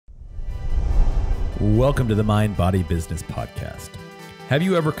Welcome to the Mind Body Business Podcast. Have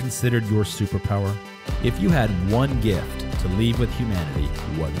you ever considered your superpower? If you had one gift to leave with humanity,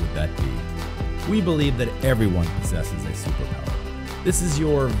 what would that be? We believe that everyone possesses a superpower. This is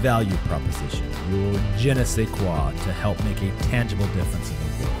your value proposition, your je ne sais quoi to help make a tangible difference in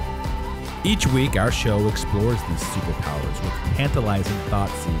the world. Each week, our show explores these superpowers with tantalizing thought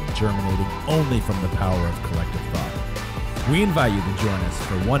seeds germinating only from the power of collective thought. We invite you to join us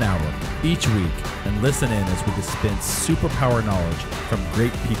for 1 hour each week and listen in as we dispense superpower knowledge from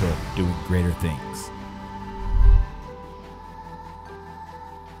great people doing greater things.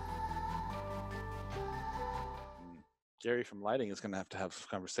 Gary from lighting is going to have a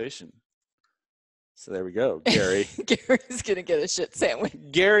conversation. So there we go, Gary. Gary's going to get a shit sandwich.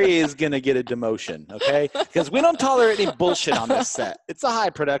 Gary is going to get a demotion, okay? Because we don't tolerate any bullshit on this set. It's a high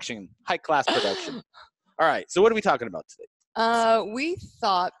class production. All right, so what are we talking about today? We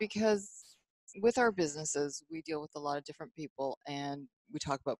thought, because with our businesses, we deal with a lot of different people, and we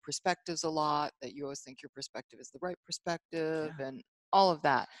talk about perspectives a lot, that you always think your perspective is the right perspective and all of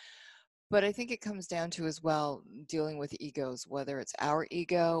that. But I think it comes down to as well dealing with egos, whether it's our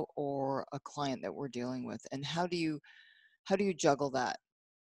ego or a client that we're dealing with, and how do you juggle that?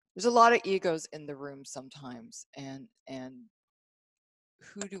 There's a lot of egos in the room sometimes, and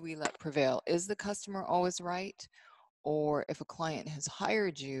who do we let prevail? Is the customer always right? Or if a client has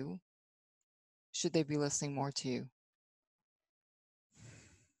hired you, should they be listening more to you?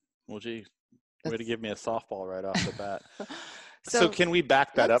 Well, gee, way to give me a softball right off the bat. So can we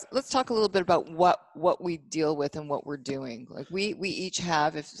back that up? Let's talk a little bit about what we deal with and what we're doing. Like we each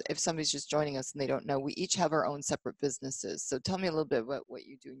have, if somebody's just joining us and they don't know, we each have our own separate businesses. So tell me a little bit about what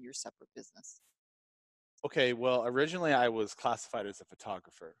you do in your separate business. Okay, well, originally I was classified as a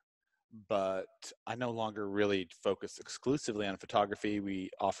photographer, but I no longer really focus exclusively on photography. We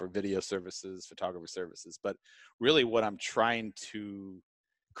offer video services, photographer services, but really what I'm trying to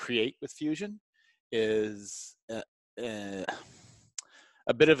create with Fusion is a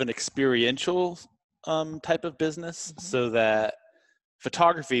bit of an experiential type of business, so that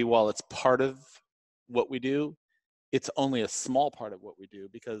photography, while it's part of what we do, it's only a small part of what we do,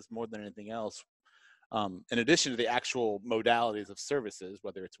 because more than anything else, in addition to the actual modalities of services,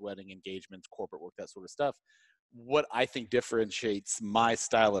 whether it's wedding engagements, corporate work, that sort of stuff, what I think differentiates my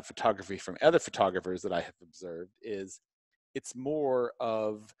style of photography from other photographers that I have observed is it's more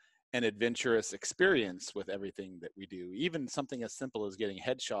of an adventurous experience with everything that we do. Even something as simple as getting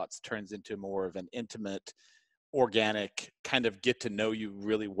headshots turns into more of an intimate, organic kind of get to know you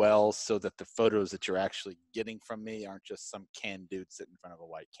really well, so that the photos that you're actually getting from me aren't just some canned dude sitting in front of a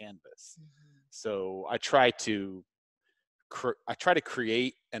white canvas. So I try to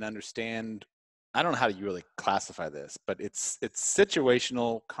create and understand. I don't know how you really classify this, but it's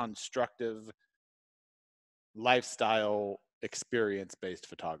situational, constructive, lifestyle experience-based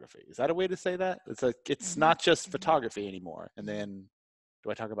photography. Is that a way to say that? It's not just photography anymore. And then, do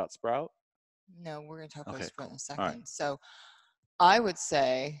I talk about Sprout? No, we're going to talk about Sprout in a second. Right. So I would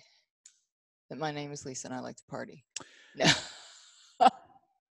say that my name is Lisa and I like to party. No.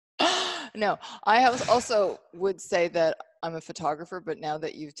 No, I also would say that I'm a photographer, but now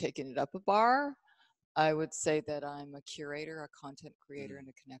that you've taken it up a bar, I would say that I'm a curator, a content creator, and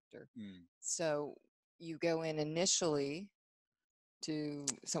a connector. So you go in initially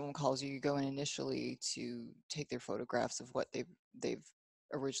someone calls you go in initially to take their photographs of what they've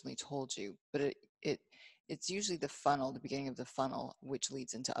originally told you, but it's usually the beginning of the funnel, which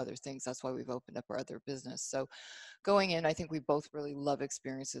leads into other things. That's why we've opened up our other business. So going in, I think we both really love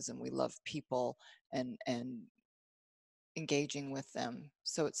experiences and we love people and engaging with them.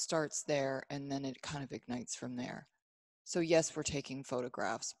 So it starts there and then it kind of ignites from there. So yes, we're taking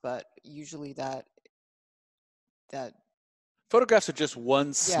photographs, but usually that photographs are just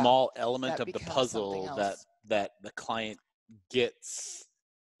one small element of the puzzle that the client gets,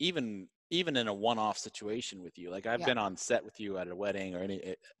 even in a one-off situation with you. Like I've been on set with you at a wedding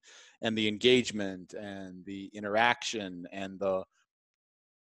and the engagement and the interaction and a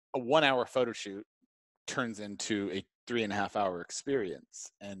 1 hour photo shoot turns into a 3.5 hour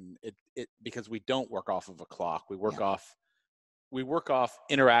experience. And it because we don't work off of a clock. We work off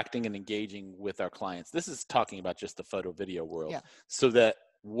interacting and engaging with our clients. This is talking about just the photo video world, so that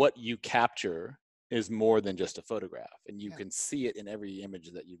what you capture is more than just a photograph, and you can see it in every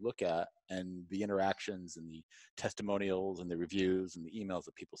image that you look at, and the interactions and the testimonials and the reviews and the emails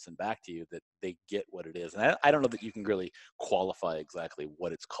that people send back to you, that they get what it is. And I don't know that you can really qualify exactly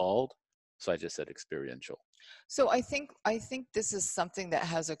what it's called, so I just said experiential. So I think this is something that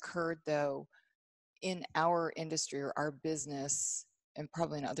has occurred though in our industry or our business and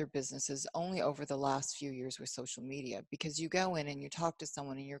probably in other businesses only over the last few years with social media, because you go in and you talk to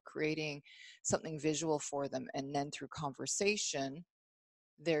someone and you're creating something visual for them, and then through conversation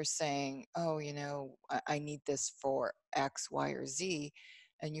they're saying, oh, I need this for X, Y, or Z.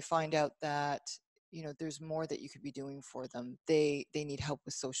 And you find out that, there's more that you could be doing for them. They need help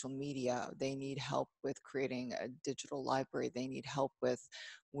with social media. They need help with creating a digital library. They need help with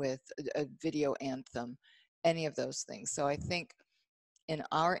a video anthem, any of those things. So I think in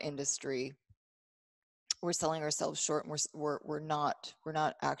our industry, we're selling ourselves short, and we're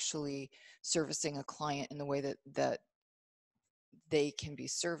not actually servicing a client in the way that they can be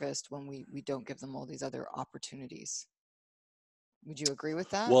serviced when we don't give them all these other opportunities. Would you agree with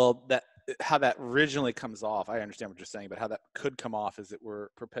that? Well, how that originally comes off, I understand what you're saying, but how that could come off is that we're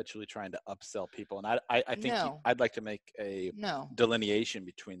perpetually trying to upsell people. And I think No. I'd like to make a No. delineation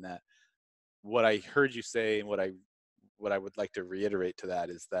between that. What I heard you say and what I would like to reiterate to that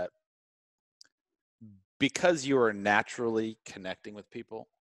is that because you are naturally connecting with people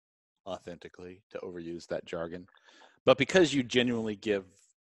authentically, to overuse that jargon, but because you genuinely give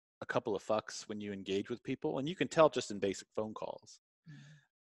a couple of fucks when you engage with people, and you can tell just in basic phone calls,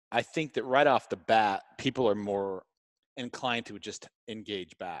 I think that right off the bat, people are more inclined to just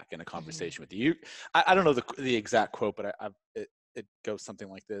engage back in a conversation with you. I don't know the exact quote, but it goes something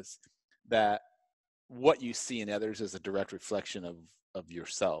like this, that what you see in others is a direct reflection of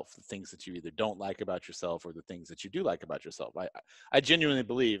yourself, the things that you either don't like about yourself or the things that you do like about yourself. I genuinely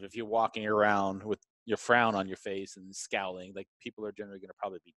believe if you're walking around with your frown on your face and scowling, like, people are generally going to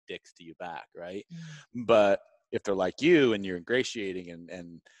probably be dicks to you back, right? But if they're like you and you're ingratiating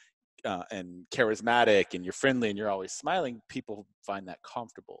and charismatic and you're friendly and you're always smiling, people find that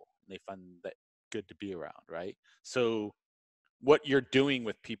comfortable and they find that good to be around, right? So what you're doing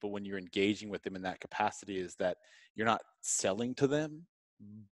with people when you're engaging with them in that capacity is that you're not selling to them,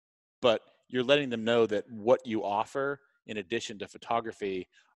 but you're letting them know that what you offer, in addition to photography,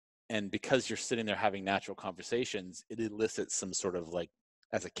 and because you're sitting there having natural conversations, it elicits some sort of, like,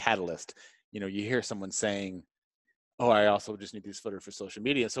 as a catalyst. You hear someone saying, oh, I also just need these photos for social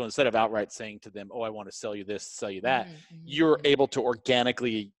media. So instead of outright saying to them, oh, I want to sell you this, sell you that, you're able to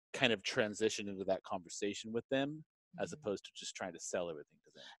organically kind of transition into that conversation with them, as opposed to just trying to sell everything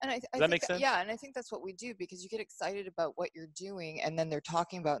to them. And Does that make sense? Yeah, and I think that's what we do, because you get excited about what you're doing, and then they're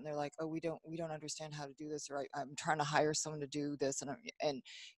talking about it, and they're like, oh, we don't understand how to do this, or I'm trying to hire someone to do this, and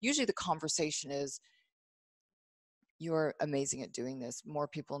usually the conversation is, you're amazing at doing this. More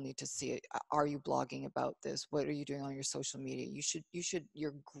people need to see it. Are you blogging about this? What are you doing on your social media?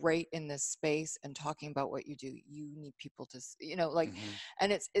 You're great in this space and talking about what you do. You need people to,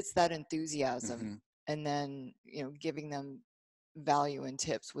 and it's that enthusiasm, and then, giving them value and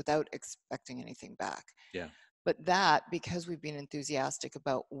tips without expecting anything back. Yeah. But that, because we've been enthusiastic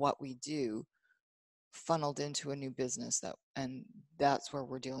about what we do, funneled into a new business, and that's where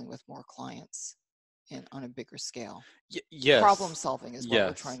we're dealing with more clients on a bigger scale. Yes. Problem solving is what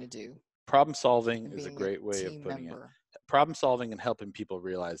we're trying to do. Problem solving is a great way of putting it. Problem solving and helping people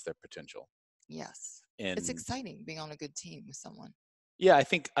realize their potential. Yes. And it's exciting being on a good team with someone. Yeah, I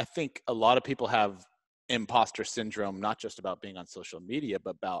think a lot of people have imposter syndrome, not just about being on social media,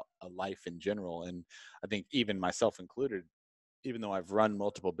 but about a life in general. And I think even myself included, even though I've run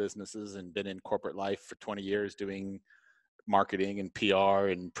multiple businesses and been in corporate life for 20 years doing marketing and PR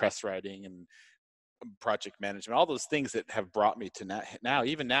and press writing and project management, all those things that have brought me to now,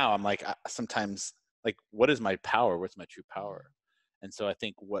 even now, I'm like, sometimes, like, what is my power? What's my true power? And so I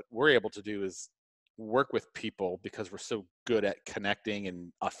think what we're able to do is work with people because we're so good at connecting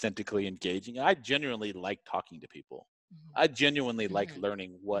and authentically engaging. I genuinely like talking to people. I genuinely like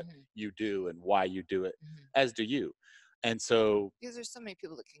learning what you do and why you do it, as do you. And so, because there's so many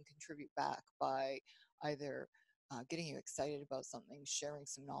people that can contribute back by either getting you excited about something, sharing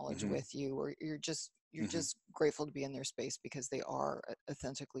some knowledge with you, or you're just grateful to be in their space because they are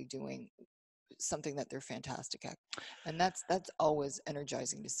authentically doing something that they're fantastic at. And that's always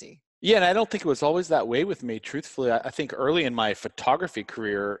energizing to see. Yeah, and I don't think it was always that way with me, truthfully. I think early in my photography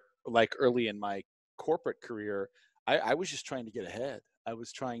career, like early in my corporate career, I was just trying to get ahead. I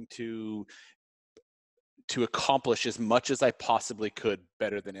was trying to accomplish as much as I possibly could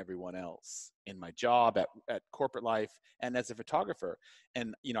better than everyone else in my job, at corporate life, and as a photographer.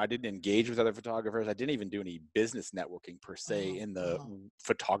 And, I didn't engage with other photographers. I didn't even do any business networking per se in the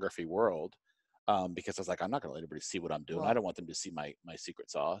photography world, because I was like, I'm not going to let everybody see what I'm doing. I don't want them to see my secret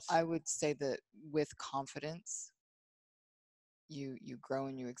sauce. I would say that with confidence, you grow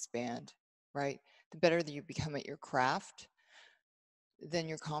and you expand, right? The better that you become at your craft, then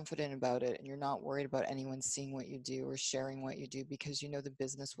you're confident about it and you're not worried about anyone seeing what you do or sharing what you do, because you know the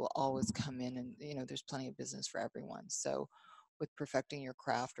business will always come in, and you know there's plenty of business for everyone. So with perfecting your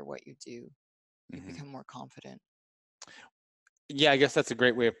craft or what you do, you become more confident. Yeah, I guess that's a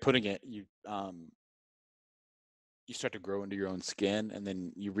great way of putting it. You start to grow into your own skin, and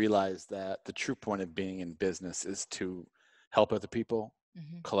then you realize that the true point of being in business is to help other people,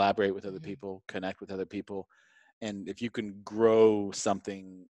 collaborate with other people, connect with other people. And if you can grow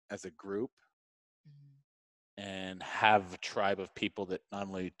something as a group and have a tribe of people that not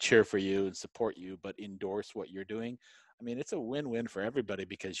only cheer for you and support you, but endorse what you're doing, I mean, it's a win-win for everybody,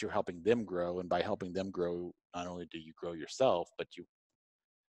 because you're helping them grow. And by helping them grow, not only do you grow yourself, but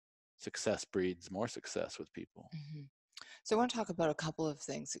success breeds more success with people. So I want to talk about a couple of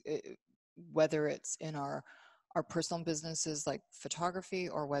things, whether it's in our personal businesses like photography,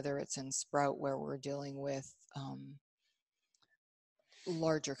 or whether it's in Sprout where we're dealing with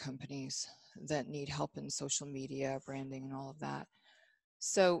larger companies that need help in social media, branding, and all of that.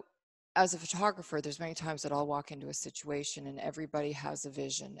 So as a photographer, there's many times that I'll walk into a situation and everybody has a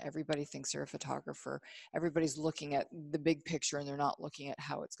vision. Everybody thinks they're a photographer. Everybody's looking at the big picture and they're not looking at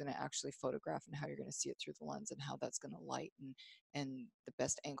how it's going to actually photograph and how you're going to see it through the lens and how that's going to light and the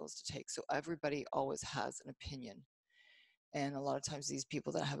best angles to take. So everybody always has an opinion. And a lot of times these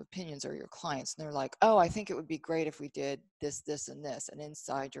people that have opinions are your clients, and they're like, oh, I think it would be great if we did this, this, and this. And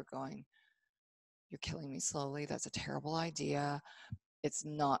inside you're going, you're killing me slowly. That's a terrible idea. It's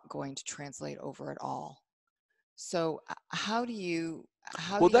not going to translate over at all. So how do you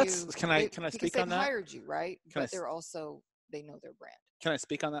can I because speak they've on that? hired you, right? But they're also, they know their brand. Can I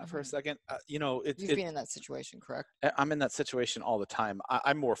speak on that for a second? You've been in that situation, correct? I'm in that situation all the time.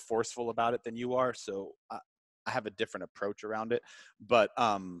 I'm more forceful about it than you are, so I have a different approach around it. But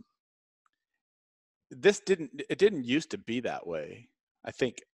it didn't used to be that way. I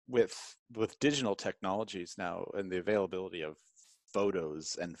think with digital technologies now and the availability of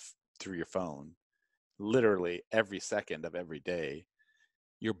photos and through your phone, literally every second of every day,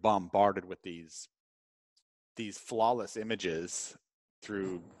 you're bombarded with these flawless images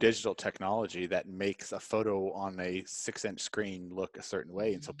through digital technology that makes a photo on a 6-inch screen look a certain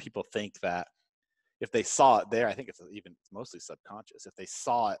way. And so people think that if they saw it there, I think it's mostly subconscious. If they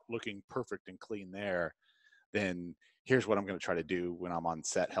saw it looking perfect and clean there, then here's what I'm going to try to do when I'm on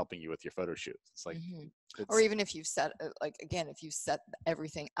set helping you with your photo shoots. It's like, or even if you've set, if you set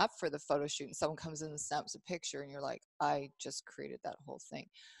everything up for the photo shoot and someone comes in and snaps a picture and you're like, I just created that whole thing.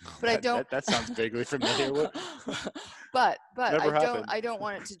 But that sounds vaguely familiar. but I don't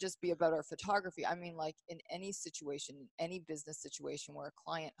want it to just be about our photography. I mean, like in any situation, any business situation where a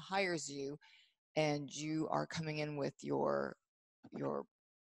client hires you and you are coming in with your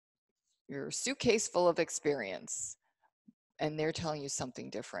suitcase full of experience, and they're telling you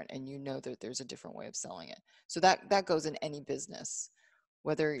something different, and you know that there's a different way of selling it. So that goes in any business,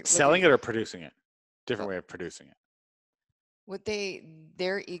 whether selling it or producing it, different way of producing it.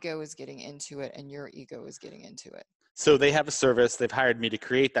 Their ego is getting into it, and your ego is getting into it. So they have a service. They've hired me to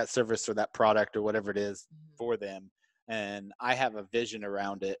create that service or that product or whatever it is for them. And I have a vision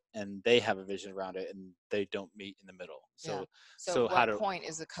around it, and they have a vision around it, and they don't meet in the middle. So at what point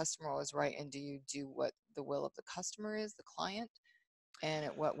is the customer always right? And do you do what the will of the customer is, the client? And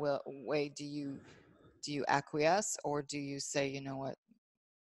at what way do you acquiesce, or do you say, you know what,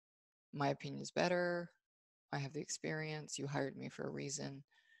 my opinion is better, I have the experience, you hired me for a reason?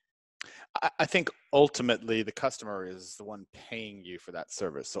 I think ultimately the customer is the one paying you for that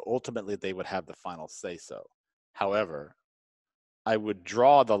service. So ultimately they would have the final say so. However, I would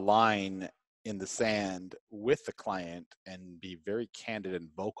draw the line in the sand with the client and be very candid and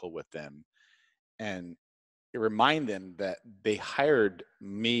vocal with them, and remind them that they hired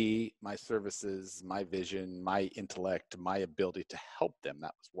me, my services, my vision, my intellect, my ability to help them.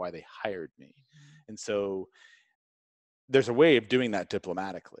 That was why they hired me. And so there's a way of doing that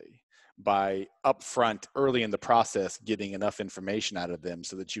diplomatically, by upfront, early in the process, getting enough information out of them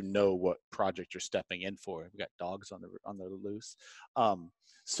so that you know what project you're stepping in for. We've got dogs on the loose.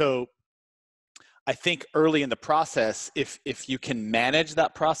 So I think early in the process, if you can manage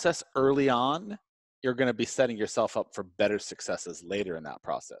that process early on, you're going to be setting yourself up for better successes later in that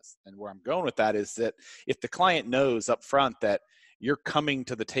process. And where I'm going with that is that if the client knows up front that you're coming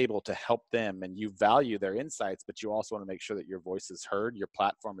to the table to help them and you value their insights, but you also want to make sure that your voice is heard, your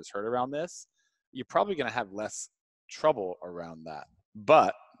platform is heard around this, you're probably going to have less trouble around that.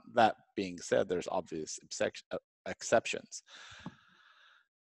 But that being said, there's obvious exceptions.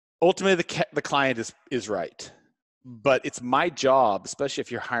 Ultimately, the client is right. But it's my job, especially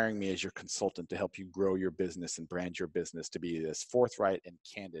if you're hiring me as your consultant, to help you grow your business and brand your business to be as forthright and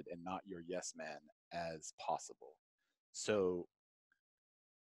candid and not your yes man as possible. So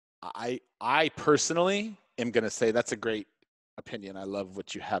I personally am going to say that's a great opinion. I love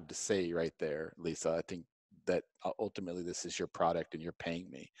what you have to say right there, Lisa. I think that ultimately this is your product and you're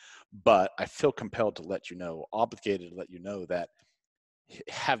paying me. But I feel compelled to let you know, obligated to let you know that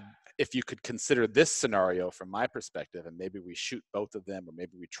if you could consider this scenario from my perspective, and maybe we shoot both of them, or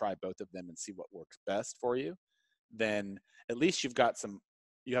maybe we try both of them and see what works best for you, then at least you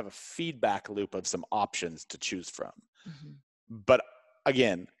have a feedback loop of some options to choose from. Mm-hmm. But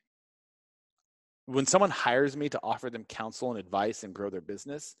again, when someone hires me to offer them counsel and advice and grow their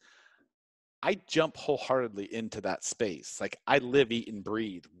business, I jump wholeheartedly into that space. Like, I live, eat, and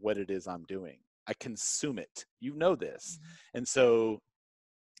breathe what it is I'm doing. I consume it. You know this. Mm-hmm. And so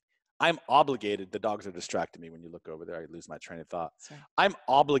I'm obligated. The dogs are distracting me. When you look over there, I lose my train of thought. Sorry. I'm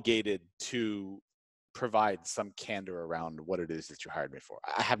obligated to provide some candor around what it is that you hired me for.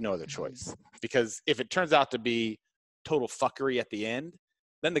 I have no other choice, because if it turns out to be total fuckery at the end,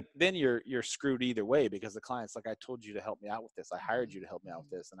 then you're screwed either way, because the client's like, I told you to help me out with this. I hired you to help me out with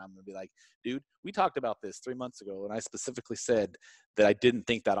this. And I'm going to be like, dude, we talked about this 3 months ago, and I specifically said that I didn't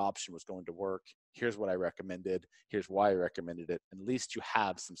think that option was going to work. Here's what I recommended. Here's why I recommended it. And at least you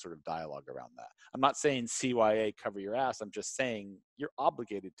have some sort of dialogue around that. I'm not saying CYA, cover your ass. I'm just saying you're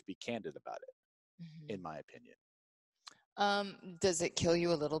obligated to be candid about it, mm-hmm. in my opinion. Does it kill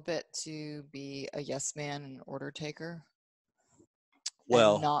you a little bit to be a yes man and order taker?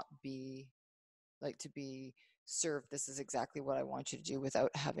 Well, and not be like to be served, this is exactly what I want you to do,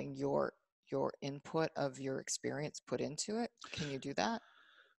 without having your input of your experience put into it? Can you do that?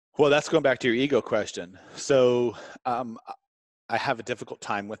 Well, that's going back to your ego question. So I have a difficult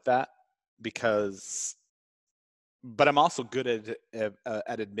time with that, but I'm also good at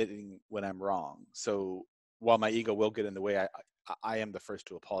admitting when I'm wrong. So while my ego will get in the way, I am the first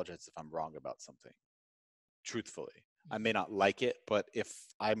to apologize if I'm wrong about something, truthfully. I may not like it, but if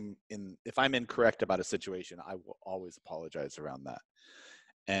I'm incorrect about a situation, I will always apologize around that.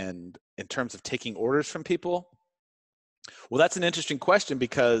 And in terms of taking orders from people, well, that's an interesting question,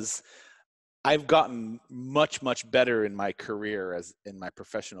 because I've gotten much, much better in my career, in my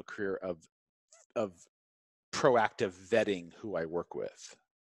professional career, of proactive vetting who I work with,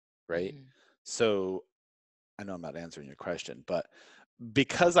 right? Mm-hmm. So I know I'm not answering your question, but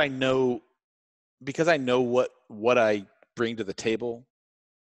because I know what I bring to the table,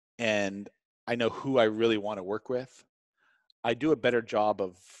 and I know who I really want to work with, I do a better job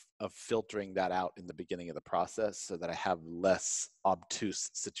of filtering that out in the beginning of the process, so that I have less obtuse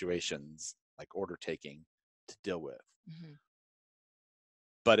situations like order taking to deal with. Mm-hmm.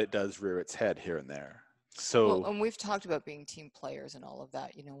 But it does rear its head here and there. So, and we've talked about being team players and all of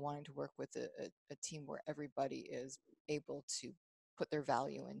that, wanting to work with a team where everybody is able to put their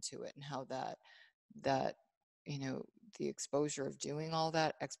value into it, and how that the exposure of doing all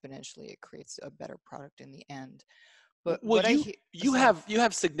that exponentially, it creates a better product in the end. But you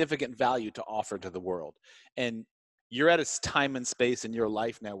have significant value to offer to the world, and you're at a time and space in your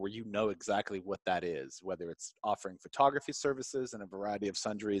life now where you know exactly what that is, whether it's offering photography services in a variety of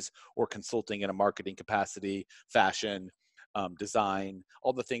sundries, or consulting in a marketing capacity, fashion, design,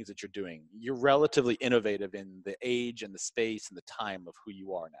 all the things that you're doing. You're relatively innovative in the age and the space and the time of who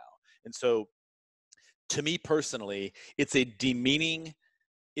you are now. And so, to me personally, it's a demeaning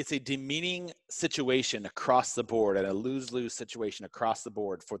situation across the board, and a lose-lose situation across the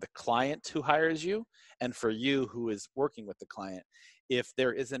board for the client who hires you and for you who is working with the client, if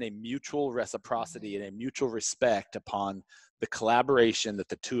there isn't a mutual reciprocity and a mutual respect upon the collaboration that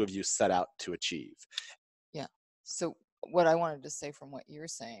the two of you set out to achieve. Yeah. So what I wanted to say from what you're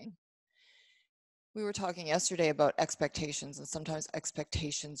saying, we were talking yesterday about expectations, and sometimes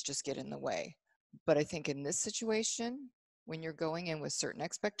expectations just get in the way. But I think in this situation, when you're going in with certain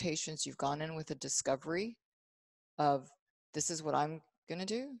expectations, you've gone in with a discovery of, this is what I'm going to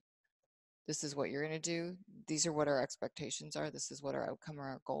do. This is what you're going to do. These are what our expectations are. This is what our outcome or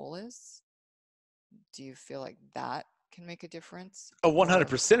our goal is. Do you feel like that can make a difference?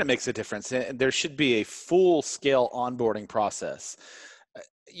 100% it makes a difference. And there should be a full-scale onboarding process.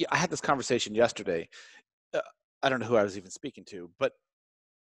 I had this conversation yesterday. I don't know who I was even speaking to, but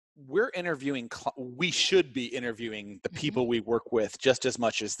we should be interviewing the people we work with just as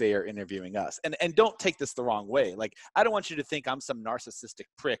much as they are interviewing us. And don't take this the wrong way. Like, I don't want you to think I'm some narcissistic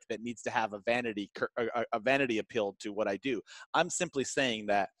prick that needs to have a vanity appeal to what I do. I'm simply saying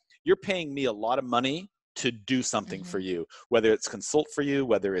that you're paying me a lot of money to do something for Mhm. you, whether it's consult for you,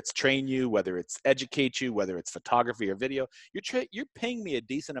 whether it's train you, whether it's educate you, whether it's photography or video. You're paying me a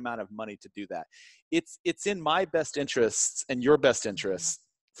decent amount of money to do that. It's in my best interests and your best Mhm. interests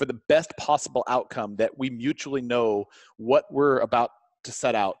for the best possible outcome that we mutually know what we're about to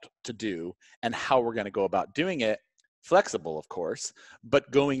set out to do and how we're going to go about doing it. Flexible, of course, but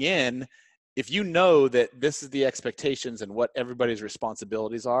going in, if you know that this is the expectations and what everybody's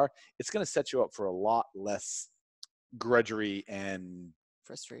responsibilities are, it's going to set you up for a lot less grudgery and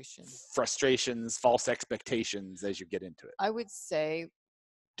Frustration. frustrations, false expectations as you get into it. I would say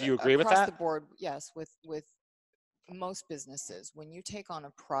Do you agree with across the that? board, yes, with most businesses, when you take on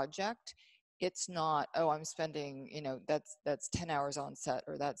a project, it's not, oh, I'm spending, that's 10 hours on set,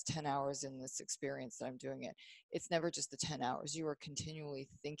 or that's 10 hours in this experience that I'm doing it. It's never just the 10 hours. You are continually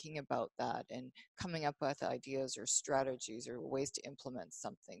thinking about that and coming up with ideas or strategies or ways to implement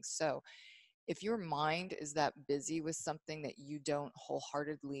something. So if your mind is that busy with something that you don't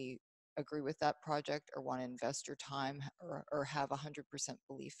wholeheartedly agree with that project or want to invest your time or have 100%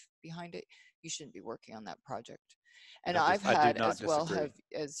 belief behind it, you shouldn't be working on that project. And I've I do had, not as well disagree. have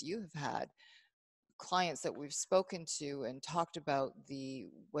as you have had, clients that we've spoken to and talked about the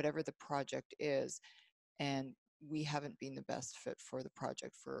whatever the project is, and we haven't been the best fit for the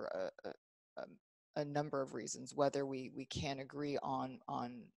project for a number of reasons, whether we can't agree on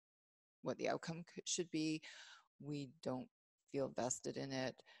what the outcome should be. We don't feel vested in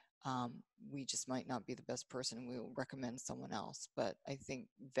it. We just might not be the best person, and we will recommend someone else. But I think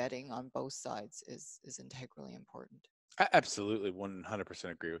vetting on both sides is integrally important. I absolutely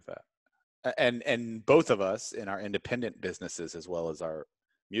 100% agree with that. And both of us in our independent businesses as well as our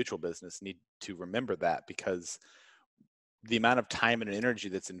mutual business need to remember that, because the amount of time and energy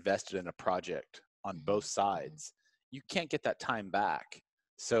that's invested in a project on both Mhm. sides, you can't get that time back.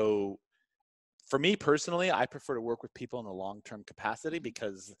 So for me personally, I prefer to work with people in a long-term capacity Mhm.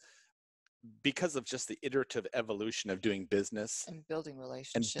 because of just the iterative evolution of doing business And building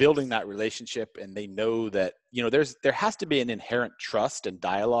and building relationships. that relationship. And they know that, there has to be an inherent trust and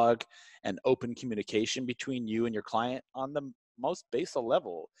dialogue and open communication between you and your client on the most basal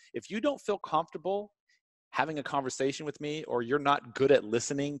level. If you don't feel comfortable having a conversation with me, or you're not good at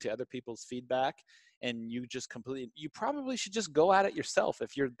listening to other people's feedback, and you probably should just go at it yourself.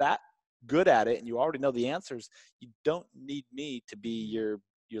 If you're that good at it and you already know the answers, you don't need me to be Mhm.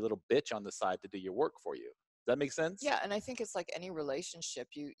 your little bitch on the side to do your work for you. Does that make sense? Yeah, and I think it's like any relationship,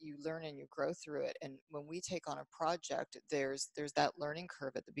 you learn and you grow through it. And when we take on a project, there's that learning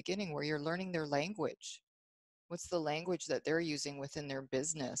curve at the beginning where you're learning their language. What's the language that they're using within their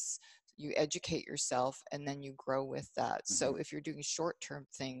business? You educate yourself and then you grow with that. Hmm. So if you're doing short-term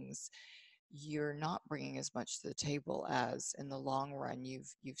things, you're not bringing as much to the table as in the long run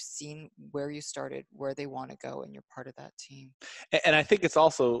you've seen where you started, where they want to go, and you're part of that team. And I think it's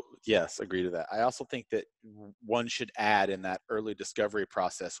also, yes, agree to that. I also think that one should add in that early discovery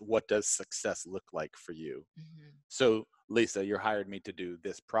process, what does success look like for you? Hmm. So, Lisa, you hired me to do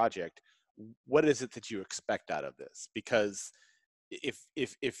this project. What is it that you expect out of this? Because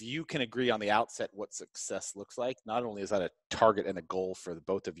if you can agree on the outset what success looks like, not only is that a target and a goal for the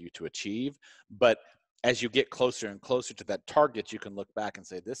both of you to achieve, but as you get closer and closer to that target, you can look back and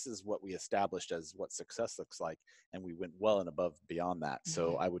say, this is what we established as what success looks like, and we went well and above beyond that.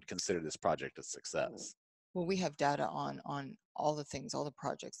 So Hmm. I would consider this project a success. Well, we have data on all the things, all the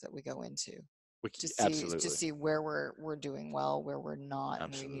projects that we go into, to Absolutely, see where we're doing well, where we're not,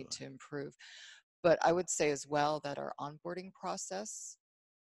 and we need absolutely. to improve. But I would say as well that our onboarding process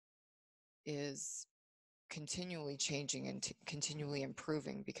is continually changing and continually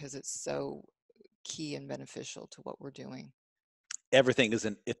improving because it's so key and beneficial to what we're doing. Everything is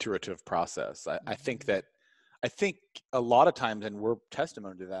an iterative process. I think Hmm. that I think a lot of times, and we're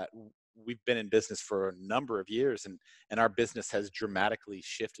testimony to that. We've been in business for a number of years, and our business has dramatically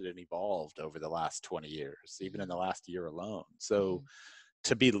shifted and evolved over the last 20 years, even in the Hmm. last year alone. So Hmm.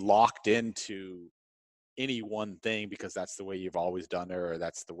 to be locked into any one thing because that's the way you've always done it, or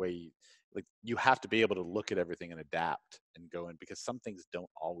that's the way like, you have to be able to look at everything and adapt and go in, because some things don't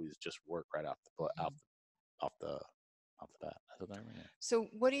always just work right Hmm. off the off the bat. That's what I mean. So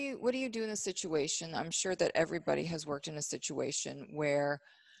what do you do in a situation? I'm sure that everybody has worked in a situation where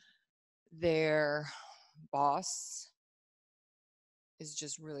their boss is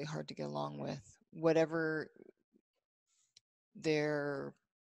just really hard to get along with. Whatever, they're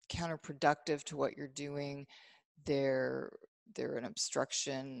counterproductive to what you're doing. They're they're an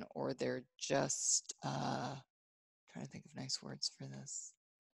obstruction, or they're just trying to think of nice words for this.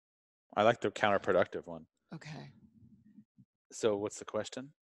 I like the counterproductive one. Okay. So what's the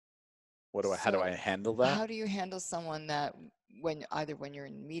question? How do I So handle that? how do you handle someone that when you're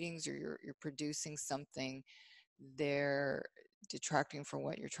in meetings or you're producing something, they're detracting from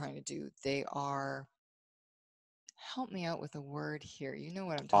what you're trying to do? They are, help me out with a word here. You know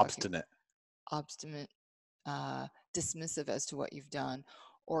what I'm talking Obstinate. about. Obstinate, dismissive as to what you've done,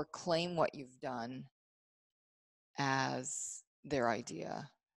 or claim what you've done as their idea.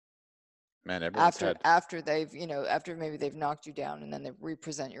 Man, everyone's had. After they've, after maybe they've knocked you down, and then they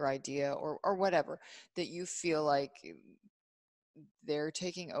represent your idea or whatever, that you feel like they're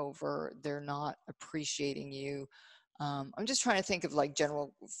taking over, they're not appreciating you. I'm just trying to think of like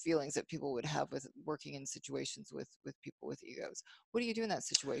general feelings that people would have with working in situations with people with egos. What do you do in that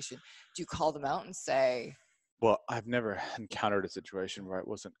situation? Do you call them out and say, Well, I've never encountered a situation where I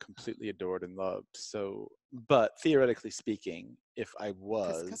wasn't completely adored and loved. So, but theoretically speaking, if I because the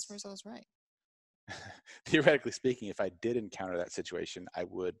was, customer's always right. theoretically speaking, if I did encounter that situation, I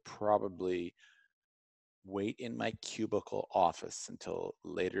would probably wait in my cubicle office until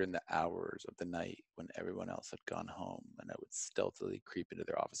later in the hours of the night when everyone else had gone home, and I would stealthily creep into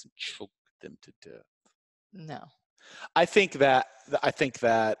their office and choke them to death. No. I think that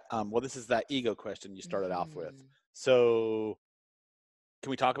well, this is that ego question you started off with. So can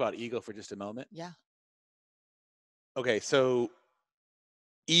we talk about ego for just a moment? Yeah. Okay, so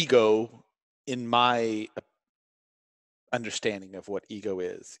ego, in my understanding of what ego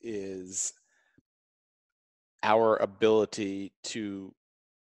is our ability to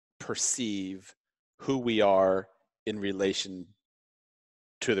perceive who we are in relation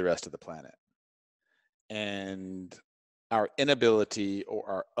to the rest of the planet, and our inability or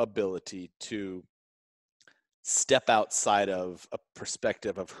our ability to step outside of a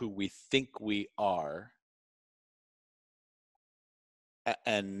perspective of who we think we are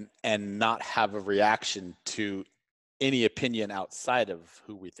and not have a reaction to any opinion outside of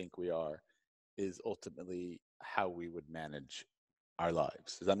who we think we are is ultimately how we would manage our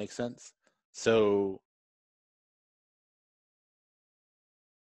lives. Does that make sense? So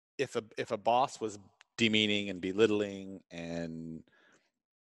if a boss was demeaning and belittling and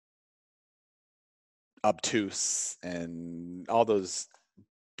obtuse and all those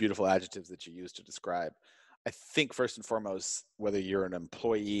beautiful adjectives that you use to describe, I think first and foremost, whether you're an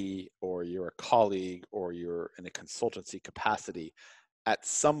employee or you're a colleague or you're in a consultancy capacity, at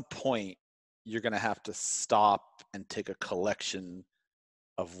some point you're going to have to stop and take a collection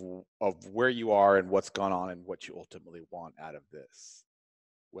of where you are and what's gone on and what you ultimately want out of this.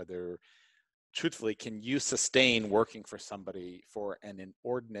 Whether, truthfully, can you sustain working for somebody for an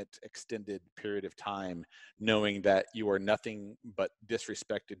inordinate extended period of time, knowing that you are nothing but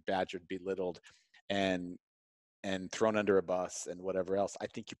disrespected, badgered, belittled, and thrown under a bus and whatever else? I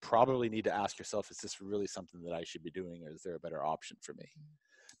think you probably need to ask yourself, is this really something that I should be doing, or is there a better option for me?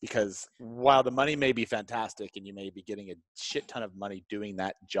 Because while the money may be fantastic and you may be getting a shit ton of money doing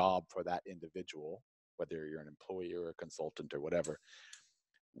that job for that individual, whether you're an employee or a consultant or whatever,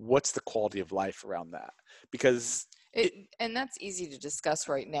 what's the quality of life around that? Because and that's easy to discuss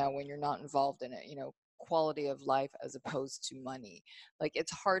right now when you're not involved in it, quality of life as opposed to money. Like,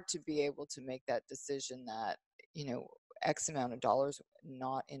 it's hard to be able to make that decision that, X amount of dollars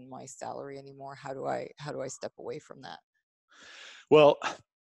not in my salary anymore. How do I step away from that? Well,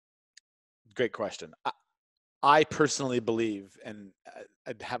 great question. I personally believe, and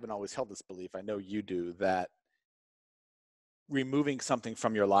I haven't always held this belief, I know you do, that removing something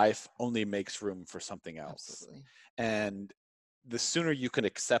from your life only makes room for something else. Absolutely. And the sooner you can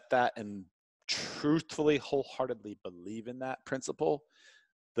accept that and truthfully, wholeheartedly believe in that principle,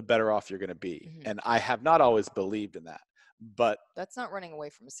 the better off you're going to be. Mm-hmm. And I have not always believed in that, but that's not running away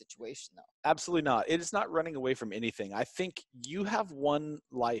from a situation, though. Absolutely not. It is not running away from anything. I think you have one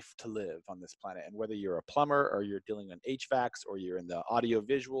life to live on this planet, and whether you're a plumber or you're dealing in HVACs or you're in the audio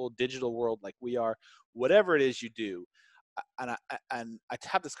visual digital world like we are, whatever it is you do, and I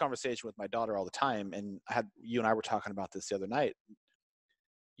have this conversation with my daughter all the time, and you and I were talking about this the other night.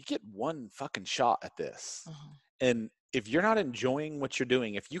 You get one fucking shot at this. And if you're not enjoying what you're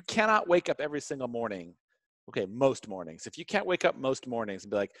doing, if you cannot wake up every single morning, okay, most mornings, if you can't wake up most mornings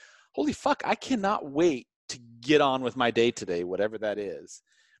and be like, holy fuck, I cannot wait to get on with my day today, whatever that is,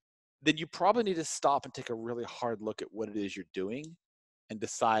 then you probably need to stop and take a really hard look at what it is you're doing and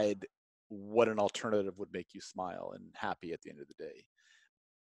decide what an alternative would make you smile and happy at the end of the day.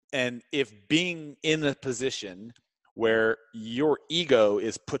 And if being in a position where your ego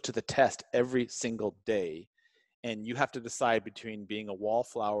is put to the test every single day, and you have to decide between being a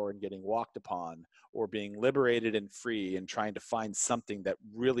wallflower and getting walked upon, or being liberated and free and trying to find something that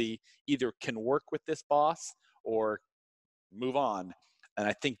really either can work with this boss or move on, And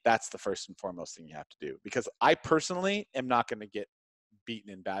I think that's the first and foremost thing you have to do, because I personally am not going to get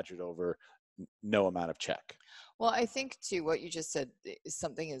beaten and badgered over no amount of check. Well, I think too, what you just said is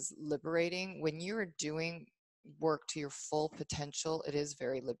something is liberating. When you're doing work to your full potential, it is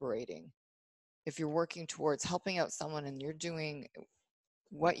very liberating. If you're working towards helping out someone and you're doing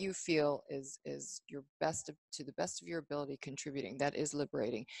what you feel is your best to the best of your ability contributing, that is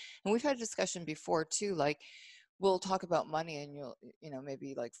liberating. And we've had a discussion before too, like we'll talk about money and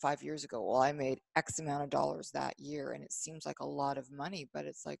maybe like 5 years ago, well, I made X amount of dollars that year and it seems like a lot of money, but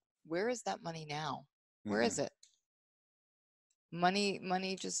it's like, where is that money now? Where is it? Money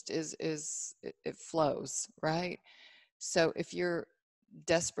just it flows, right? So if you're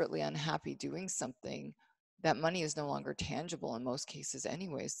desperately unhappy doing something, that money is no longer tangible in most cases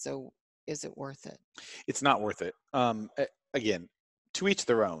anyways. So is it worth it? It's not worth it. Again, to each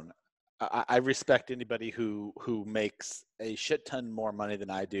their own. I respect anybody who makes a shit ton more money than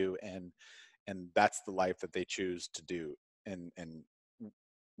I do, and that's the life that they choose to do, and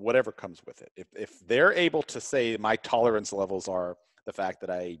whatever comes with it. If they're able to say my tolerance levels are the fact that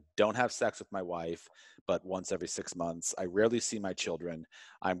I don't have sex with my wife, but once every 6 months, I rarely see my children,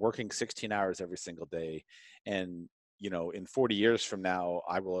 I'm working 16 hours every single day, and in 40 years from now,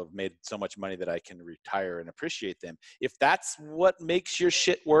 I will have made so much money that I can retire and appreciate them. If that's what makes your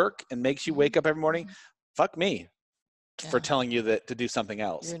shit work and makes you wake up every morning, fuck me for telling you that to do something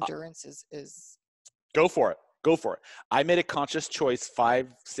else. Your endurance is go for it. Go for it. I made a conscious choice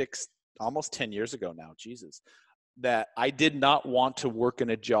 5, 6, almost 10 years ago now, Jesus, that I did not want to work in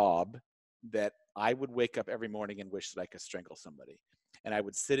a job that I would wake up every morning and wish that I could strangle somebody. And I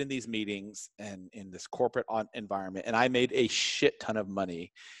would sit in these meetings and in this corporate environment, and I made a shit ton of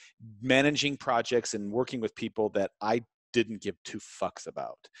money managing projects and working with people that I didn't give two fucks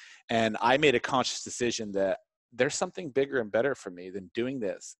about. And I made a conscious decision that there's something bigger and better for me than doing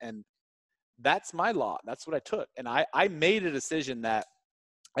this. And that's my lot. That's what I took. And I made a decision that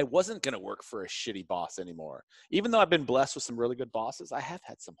I wasn't going to work for a shitty boss anymore. Even though I've been blessed with some really good bosses, I have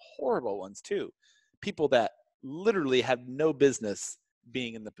had some horrible ones too. People that literally had no business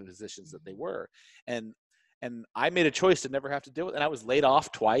being in the positions that they were. And I made a choice to never have to deal with it. And I was laid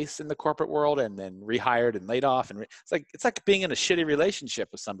off twice in the corporate world and then rehired and laid off. And it's like being in a shitty relationship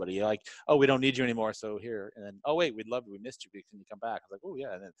with somebody. You're like, oh, we don't need you anymore. So here. And then, oh, wait, we love you. We missed you. Can you come back? I was like, oh,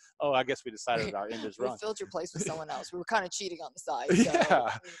 yeah. And then, oh, I guess we decided that our end is wrong. We filled your place with someone else. We were kind of cheating on the side.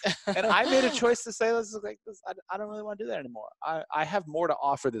 So. Yeah. And I made a choice to say, I don't really want to do that anymore. I have more to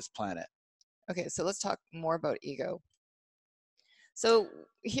offer this planet. Okay, so let's talk more about ego. So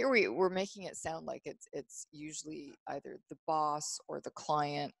here we're making it sound like it's usually either the boss or the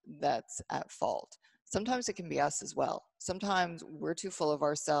client that's at fault. Sometimes it can be us as well. Sometimes we're too full of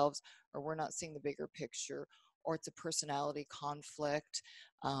ourselves, or we're not seeing the bigger picture, or it's a personality conflict.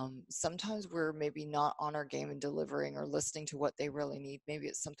 Sometimes we're maybe not on our game and delivering or listening to what they really need. Maybe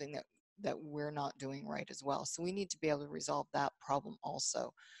it's something that we're not doing right as well. So we need to be able to resolve that problem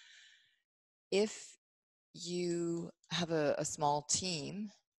also. If you have a small team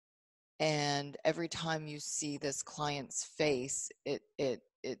and every time you see this client's face,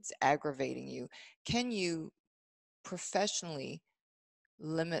 it's aggravating you, can you professionally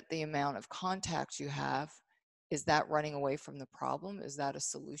limit the amount of contact you have? Is that running away from the problem? Is that a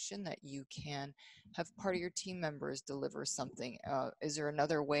solution that you can have part of your team members deliver something? Is there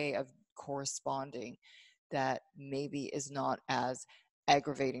another way of corresponding that maybe is not as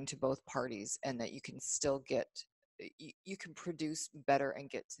aggravating to both parties, and that you can still you can produce better and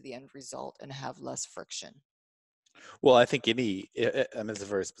get to the end result and have less friction? Well, I think it's a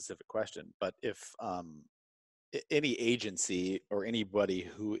very specific question, but if any agency or anybody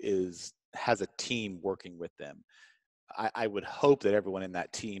who has a team working with them, I would hope that everyone in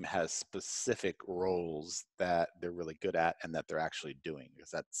that team has specific roles that they're really good at and that they're actually doing,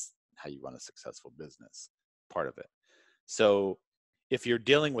 because that's how you run a successful business, part of it. So if you're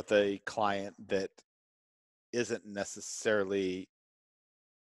dealing with a client that isn't necessarily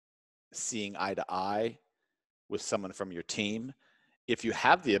seeing eye to eye with someone from your team, if you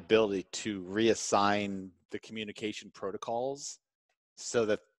have the ability to reassign the communication protocols so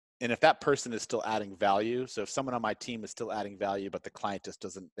that, and if that person is still adding value, so if someone on my team is still adding value, but the client just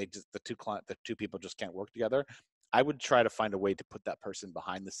doesn't, the two people just can't work together, I would try to find a way to put that person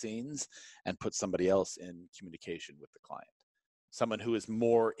behind the scenes and put somebody else in communication with the client. Someone who is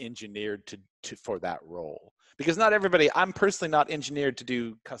more engineered for that role. Because not everybody, I'm personally not engineered to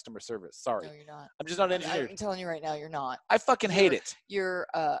do customer service. Sorry. No, you're not. I'm just not engineered. I'm telling you right now, you're not. I fucking hate it. You're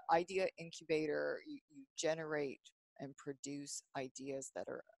idea incubator. You generate and produce ideas that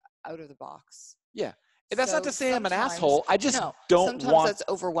are out of the box. Yeah. That's not to say I'm an sometimes- asshole. I just no, don't sometimes want. that's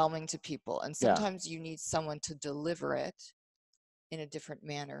overwhelming to people, and Yeah. sometimes you need someone to deliver it in a different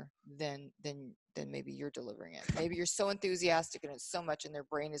manner than maybe you're delivering it. Maybe you're so enthusiastic and it's so much, and their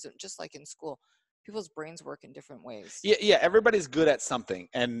brain isn't, just like in school. People's brains work in different ways. Yeah, everybody's good at something,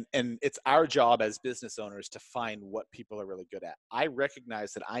 and it's our job as business owners to find what people are really good at. I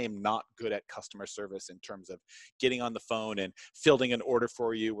recognize that I am not good at customer service in terms of getting on the phone and fielding an order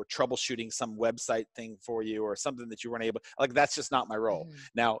for you, or troubleshooting some website thing for you, or something that you weren't able. Like, that's just not my role. Mhm.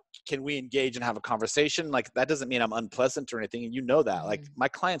 Now, can we engage and have a conversation? Like, that doesn't mean I'm unpleasant or anything, and you know that. Like, my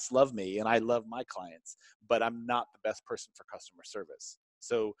clients love me, and I love my clients, but I'm not the best person for customer service.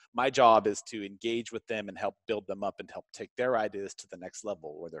 So my job is to engage with them and help build them up and help take their ideas to the next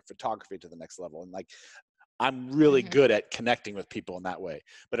level, or their photography to the next level. And like, I'm really good at connecting with people in that way.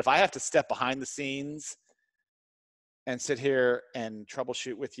 But if I have to step behind the scenes and sit here and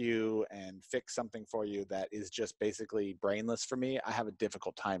troubleshoot with you and fix something for you that is just basically brainless for me, I have a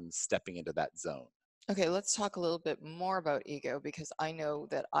difficult time stepping into that zone. Okay, let's talk a little bit more about ego, because I know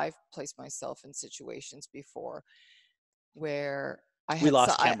that I've placed myself in situations before where We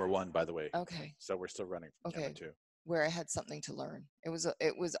lost camera 1, by the way. Okay. So we're still running from camera 2. Where I had something to learn. It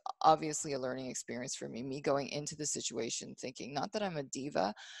was obviously a learning experience for me going into the situation thinking, not that I'm a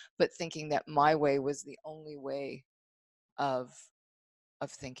diva, but thinking that my way was the only way of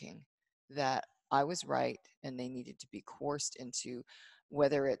thinking, that I was right and they needed to be coerced into,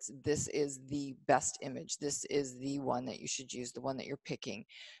 whether it's, this is the best image, this is the one that you should use, the one that you're picking,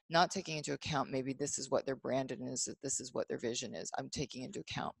 not taking into account maybe this is what their brand is, this is what their vision is. I'm taking into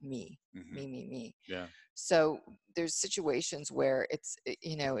account me. Yeah. So there's situations where it's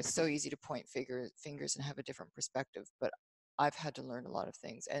so easy to point fingers and have a different perspective, but I've had to learn a lot of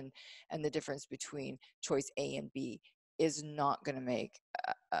things, and the difference between choice A and B is not going to make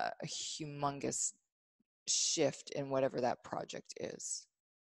a humongous shift in whatever that project is.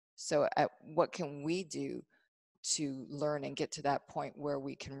 So what can we do to learn and get to that point where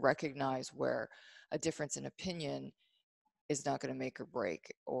we can recognize where a difference in opinion is not going to make or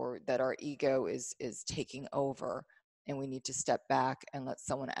break, or that our ego is taking over and we need to step back and let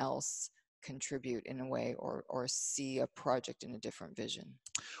someone else contribute in a way, or see a project in a different vision?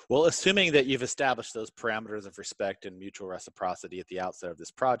 Well, assuming that you've established those parameters of respect and mutual reciprocity at the outset of this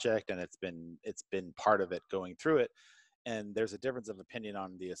project, and it's been part of it going through it, and there's a difference of opinion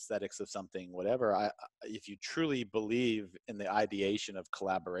on the aesthetics of something, whatever, if you truly believe in the ideation of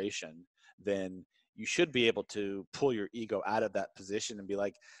collaboration, then you should be able to pull your ego out of that position and be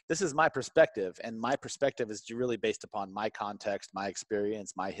like, this is my perspective, and my perspective is really based upon my context, my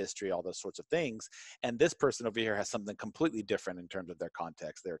experience, my history, all those sorts of things. And this person over here has something completely different in terms of their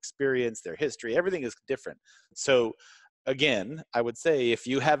context, their experience, their history, everything is different. So again, I would say if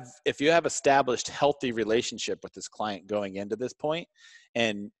you have established healthy relationship with this client going into this point,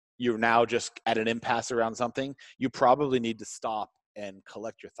 and you're now just at an impasse around something, you probably need to stop and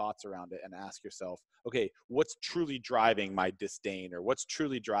collect your thoughts around it and ask yourself, okay, what's truly driving my disdain, or what's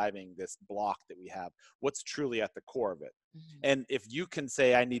truly driving this block that we have? What's truly at the core of it? And if you can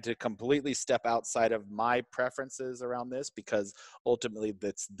say, I need to completely step outside of my preferences around this, because ultimately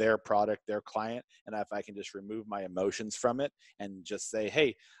that's their product, their client, and if I can just remove my emotions from it and just say,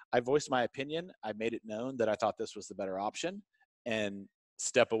 hey, I voiced my opinion, I made it known that I thought this was the better option, and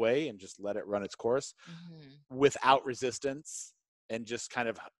step away and just let it run its course without resistance, and just kind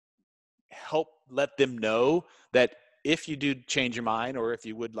of help let them know that if you do change your mind, or if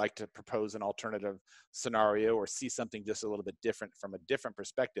you would like to propose an alternative scenario or see something just a little bit different from a different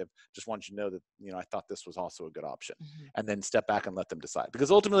perspective, just want you to know that, I thought this was also a good option. And then step back and let them decide,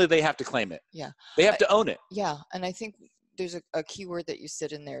 because ultimately they have to claim it. Yeah. They have to own it. Yeah. And I think there's a key word that you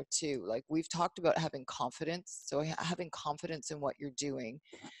said in there too. Like, we've talked about having confidence. So having confidence in what you're doing,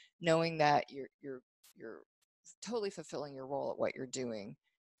 knowing that you're totally fulfilling your role at what you're doing,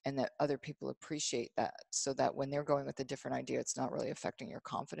 and that other people appreciate that, so that when they're going with a different idea, it's not really affecting your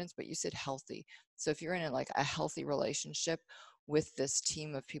confidence. But you said healthy. So if you're in a healthy relationship with this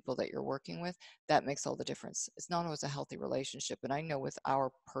team of people that you're working with, that makes all the difference. It's not always a healthy relationship. And I know with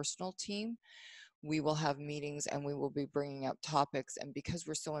our personal team, we will have meetings and we will be bringing up topics. And because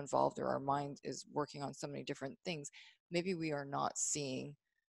we're so involved, or our mind is working on so many different things, maybe we are not seeing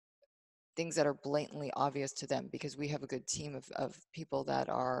things that are blatantly obvious to them, because we have a good team of people that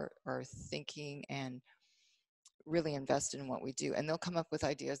are thinking and really invested in what we do, and they'll come up with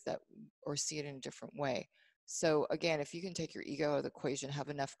ideas that, or see it in a different way. So again, if you can take your ego out of the equation, have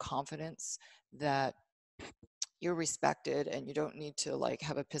enough confidence that you're respected, and you don't need to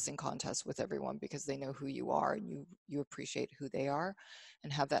have a pissing contest with everyone, because they know who you are and you appreciate who they are,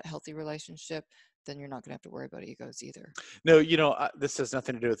 and have that healthy relationship, then you're not going to have to worry about egos either. No, this has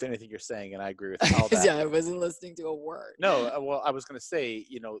nothing to do with anything you're saying, and I agree with all that. Yeah, I wasn't listening to a word. No, well, I was going to say,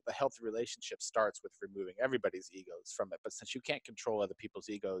 the healthy relationship starts with removing everybody's egos from it. But since you can't control other people's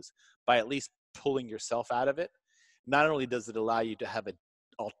egos, by at least pulling yourself out of it, not only does it allow you to have an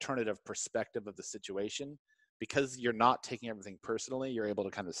alternative perspective of the situation, because you're not taking everything personally, you're able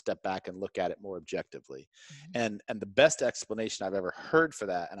to kind of step back and look at it more objectively. Mhm. And the best explanation I've ever heard for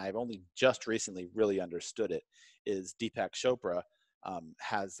that, and I've only just recently really understood it, is Deepak Chopra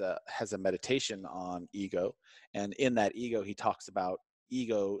has a meditation on ego, and in that ego he talks about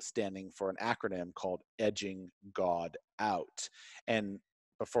ego standing for an acronym called edging God out. And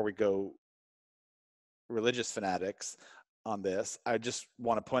before we go religious fanatics on this, I just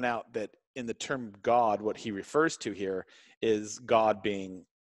want to point out that in the term God, what he refers to here is God being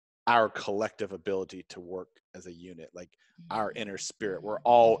our collective ability to work as a unit, like our inner spirit. We're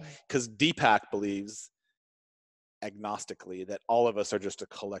all, because Deepak believes agnostically that all of us are just a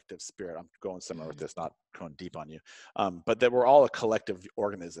collective spirit. I'm going somewhere with this, not going deep on you, but that we're all a collective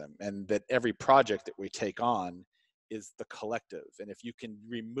organism, and that every project that we take on is the collective. And if you can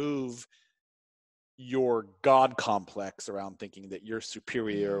remove your God complex around thinking that you're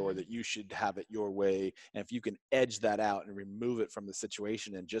superior or that you should have it your way, and if you can edge that out and remove it from the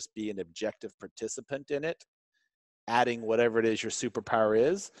situation and just be an objective participant in it, adding whatever it is your superpower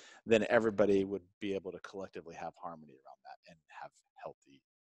is, then everybody would be able to collectively have harmony around that and have healthy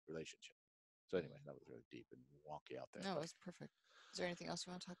relationship. So anyway, that was really deep and wonky out there. No, it was perfect. Is there anything else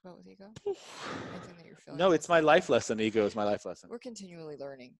you want to talk about with ego? Anything that you're feeling? No, it's my life lesson. Ego is my life lesson. We're continually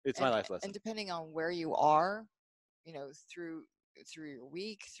learning. It's my life lesson. And depending on where you are, through your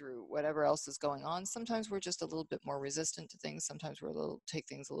week, through whatever else is going on, sometimes we're just a little bit more resistant to things. Sometimes take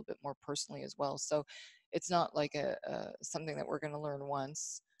things a little bit more personally as well. So it's not like something that we're going to learn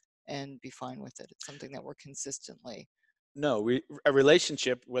once and be fine with it. It's something that we're consistently. No, a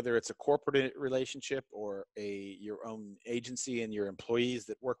relationship, whether it's a corporate relationship or your own agency and your employees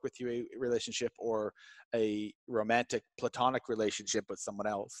that work with you, a relationship, or a romantic platonic relationship with someone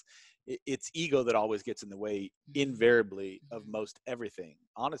else, it's ego that always gets in the way invariably of most everything.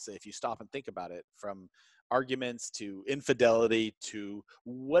 Honestly, if you stop and think about it, from arguments to infidelity to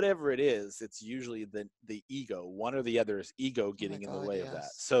whatever it is, it's usually the ego, one or the other's ego getting in the way of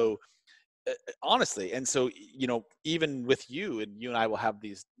that. So honestly, and so even with you and I will have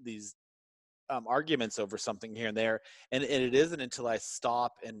these arguments over something here and there, and it isn't until I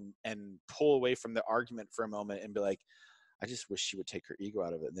stop and pull away from the argument for a moment and be like, I just wish she would take her ego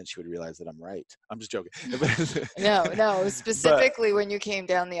out of it, and then she would realize that I'm right. I'm just joking. No, specifically when you came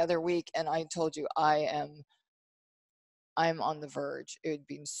down the other week and I told you I'm on the verge. It had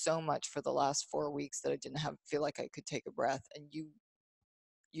been so much for the last 4 weeks that I didn't feel like I could take a breath, and you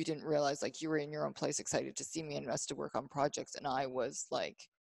didn't realize, like, you were in your own place excited to see me and us to work on projects, and I was like,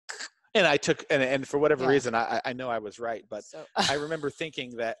 and I took and for whatever reason I know I was right, but I remember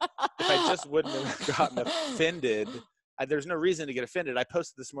thinking that if I just wouldn't have gotten offended, there's no reason to get offended. I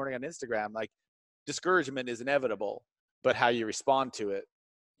posted this morning on Instagram, like, discouragement is inevitable, but how you respond to it,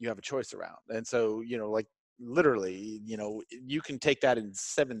 you have a choice around. And so like, literally, you can take that in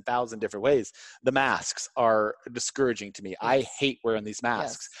 7,000 different ways. The masks are discouraging to me. Yes. I hate wearing these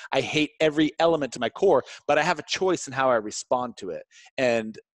masks. Yes. I hate every element to my core, but I have a choice in how I respond to it.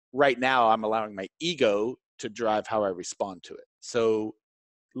 And right now I'm allowing my ego to drive how I respond to it. So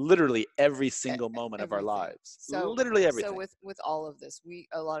literally every single moment of our lives, literally everything. So with all of this,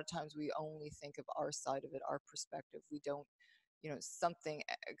 a lot of times we only think of our side of it, our perspective. We don't, something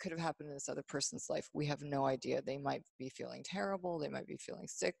could have happened in this other person's life. We have no idea. They might be feeling terrible. They might be feeling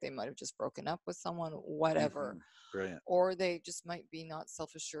sick. They might have just broken up with someone, whatever. Brilliant. Or they just might be not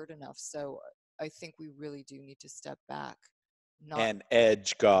self-assured enough. So I think we really do need to step back. And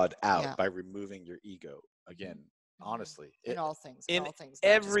edge God out by removing your ego. Again, honestly. In all things. In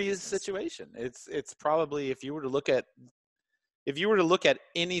every situation. It's probably, if you were to look at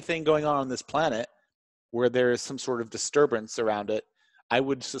anything going on this planet, where there is some sort of disturbance around it, I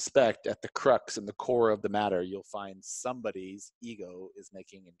would suspect at the crux and the core of the matter, you'll find somebody's ego is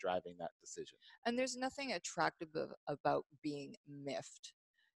making and driving that decision. And there's nothing attractive about being miffed.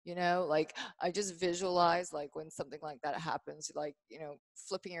 Like, I just visualize, like, when something like that happens, like,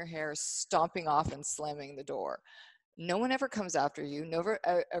 flipping your hair, stomping off and slamming the door. No one ever comes after you. Never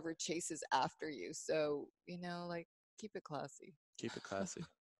ever chases after you. So, like, keep it classy. Keep it classy.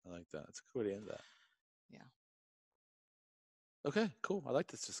 I like that. That's a good way to end that. Yeah. Okay, cool. I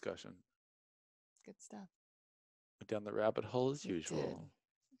like this discussion. Good stuff. Went down the rabbit hole as usual.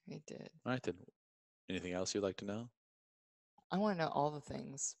 We did. All right, then. Anything else you'd like to know? I want to know all the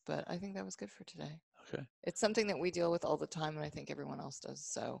things, but I think that was good for today. Okay. It's something that we deal with all the time, and I think everyone else does.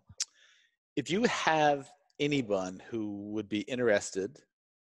 So If you have anyone who would be interested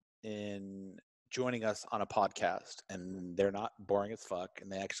in joining us on a podcast and they're not boring as fuck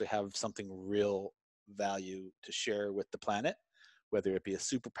and they actually have something real value to share with the planet, whether it be a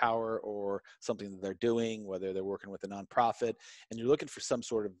superpower or something that they're doing, whether they're working with a nonprofit, and you're looking for some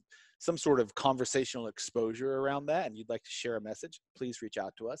sort of conversational exposure around that, and you'd like to share a message, please reach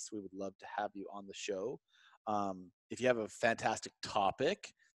out to us. We would love to have you on the show. If you have a fantastic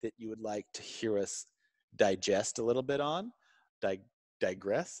topic that you would like to hear us digest a little bit on,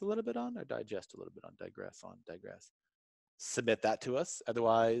 digress a little bit on, or digest a little bit on, digress, submit that to us.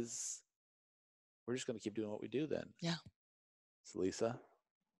 Otherwise, we're just going to keep doing what we do then. yeah. It's Lisa.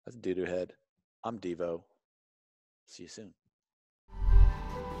 That's Duderhead. I'm Devo. See you soon.